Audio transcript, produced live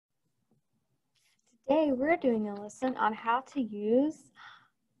Today we're doing a lesson on how to use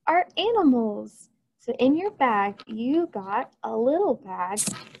our animals. So in your bag, you got a little bag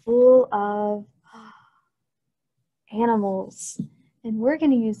full of animals. And we're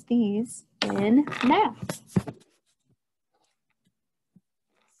going to use these in math.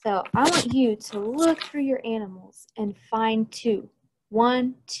 So I want you to look through your animals and find two.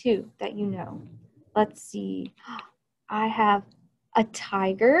 1, 2 that you know. Let's see. I have a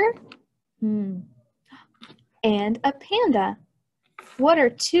tiger and a panda. What are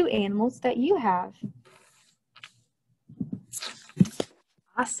 2 animals that you have?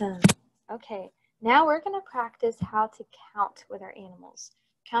 Awesome. Okay, now we're going to practice how to count with our animals.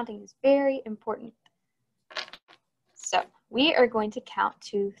 Counting is very important. So we are going to count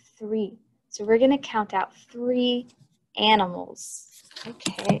to 3. So we're going to count out 3 animals.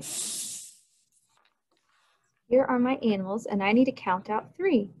 Okay. Here are my animals, and I need to count out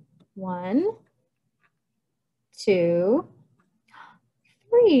 3. 1, 2,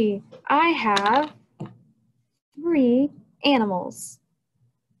 3. I have 3 animals.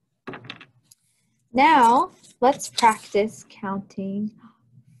 Now, let's practice counting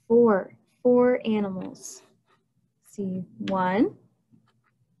 4 animals. See, 1,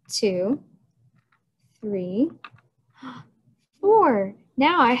 2, 3, 4.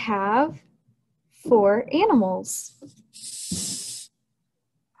 Now I have 4 animals.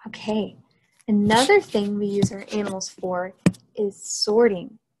 Okay, another thing we use our animals for is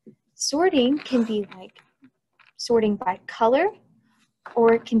sorting. Sorting can be like sorting by color,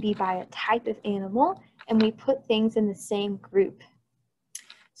 or it can be by a type of animal, and we put things in the same group.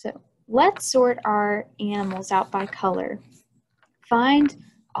 So let's sort our animals out by color. Find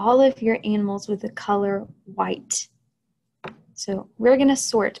all of your animals with the color white. So we're going to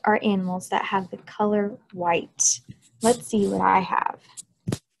sort our animals that have the color white. Let's see what I have.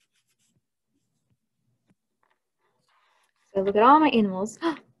 So look at all my animals.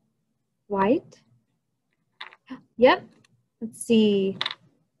 White. Yep. Let's see.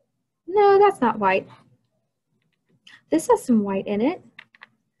 No, that's not white. This has some white in it,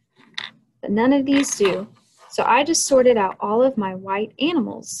 but none of these do. So I just sorted out all of my white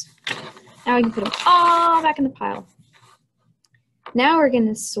animals. Now we can put them all back in the pile. Now we're going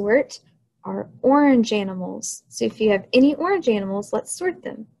to sort our orange animals. So if you have any orange animals, let's sort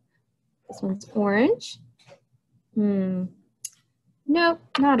them. This one's orange. Nope,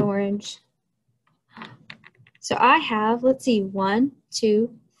 not orange. So I have, let's see, 1, 2,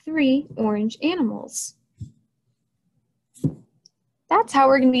 3 orange animals. That's how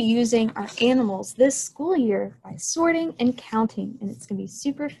we're going to be using our animals this school year, by sorting and counting, and it's going to be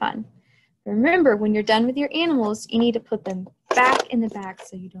super fun. Remember, when you're done with your animals, you need to put them back in the bag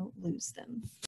so you don't lose them.